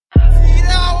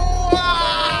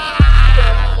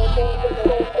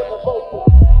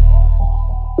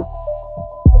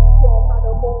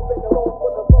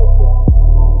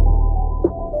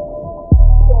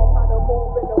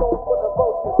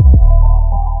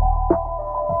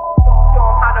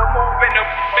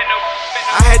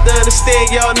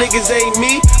understand y'all niggas ain't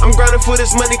me. I'm grinding for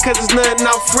this money cause it's nothing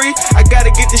out free. I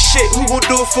gotta get this shit, who gon'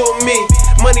 do it for me?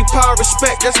 Money, power,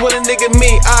 respect, that's what a nigga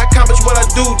mean. I accomplish what I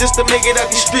do just to make it out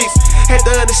these streets. Had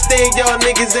to understand y'all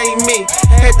niggas ain't me.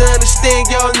 Had to understand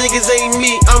y'all niggas ain't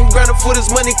me. I'm grinding for this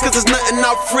money cause it's nothing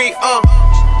out free.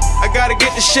 I gotta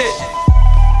get the shit.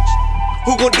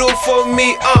 Who gon' do it for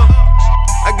me?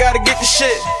 I gotta get the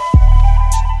shit.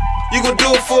 You gon'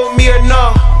 do it for me or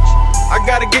no? I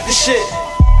gotta get the shit.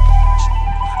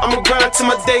 I'ma grind till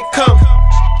my day come.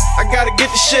 I gotta get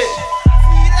the shit.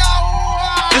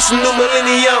 This a new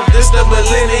millennium, this the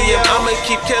millennium. I'ma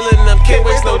keep killing them, can't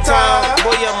waste no time.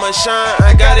 Boy, I'ma shine,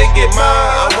 I gotta get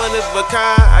mine. I'm one of a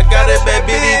kind, I got a bad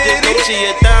bitty, just think she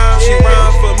a dime. She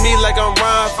rhyme for me like I'm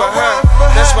rhyme for her.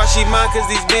 That's why she mine, cause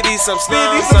these biddies some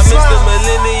slums. I miss the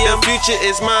millennium, future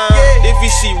is mine. If you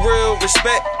see real,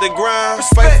 respect the grind.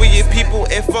 Fight for your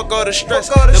people and fuck all the stress.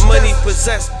 The money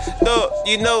possessed, though,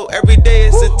 you know every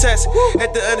day is a test.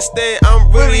 Had to understand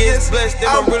I'm really is blessed, then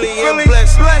I'm really am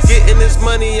blessed. Getting this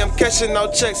money, I'm cashing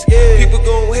out checks. People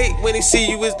gon' hate when they see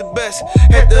you is the best.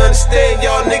 Had to understand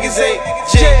y'all niggas ain't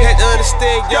shit. Had to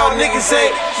understand y'all niggas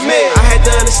ain't me. I had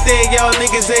to understand y'all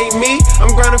niggas ain't me.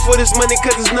 I'm grinding for this money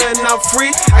cause it's nothing out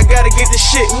free. I gotta get this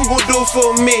shit, who gon' do it for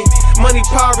me? Money,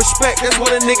 power, respect, that's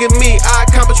what a nigga mean. I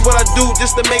accomplish what I do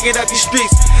just to make it out these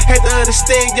streets. Had to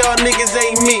understand y'all niggas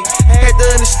ain't me. Had to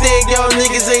understand y'all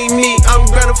niggas ain't me. I'm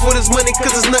grinding for this money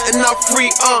cause it's nothing out free.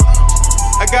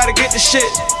 I gotta get the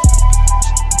shit.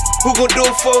 Who gon' do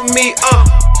it for me?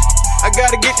 I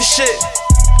gotta get the shit.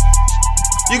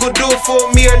 You gon' do it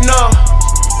for me or no?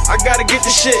 I gotta get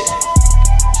the shit.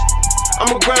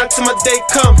 I'ma grind till my day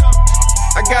come.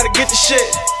 I gotta get the shit.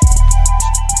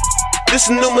 This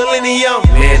a new millennium.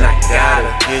 Man, I gotta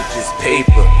get this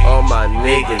paper. All my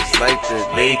niggas like the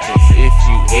Lakers. If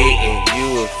you hatin', you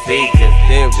a faker.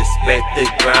 Then respect the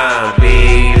grind,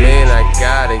 baby. Man, I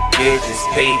gotta get this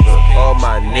paper. All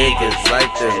my niggas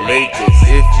like the Lakers.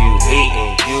 If you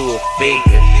hatin', you a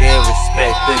faker. Then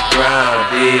respect the grind,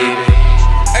 baby.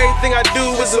 Everything I do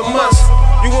is a must.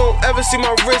 You won't ever see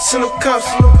my wrist in the cuffs.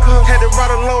 Had to ride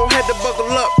alone, had to buckle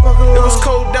up. It was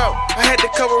cold out, I had to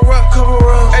cover up.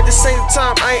 At the same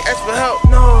time, I ain't asked for help.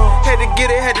 Had to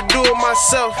get it, had to do it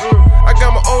myself. I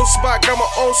got my own spot, got my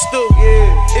own stool.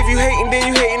 If you hating, then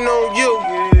you hating on you.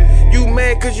 You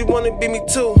mad cause you wanna be me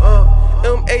too.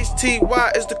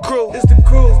 MHTY is the crew.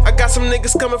 I got some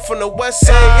niggas coming from the west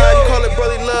side. You call it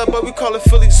brotherly love, but we call it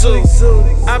Philly Zoo.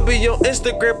 I be on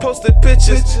Instagram posting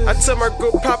pictures. I tell my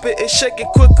girl pop it and shake it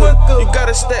quicker. You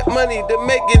gotta stack money to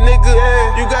make it, nigga.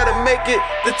 You gotta make it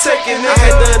to take it, nigga. I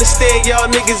had to understand y'all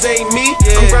niggas ain't me.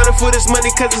 I'm grinding for this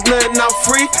money cause it's nothing out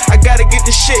free. I gotta get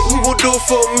this shit, who gon' do it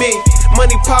for me?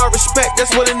 Money, power, respect,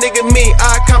 that's what a nigga mean.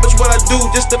 I accomplish what I do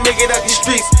just to make it out these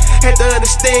streets. Had to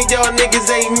understand y'all niggas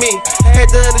ain't me. Had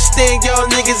to understand y'all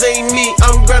niggas ain't me.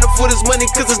 I'm grinding for this money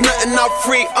cause it's nothing out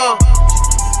free.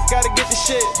 Gotta get the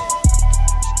shit.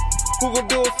 Who gon'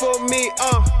 do it for me?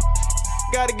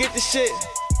 Gotta get the shit.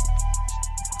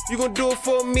 You gon' do it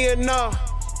for me or no?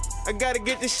 I gotta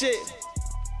get the shit.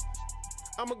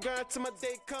 I'ma grind till my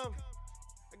day come.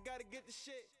 I gotta get the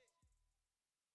shit.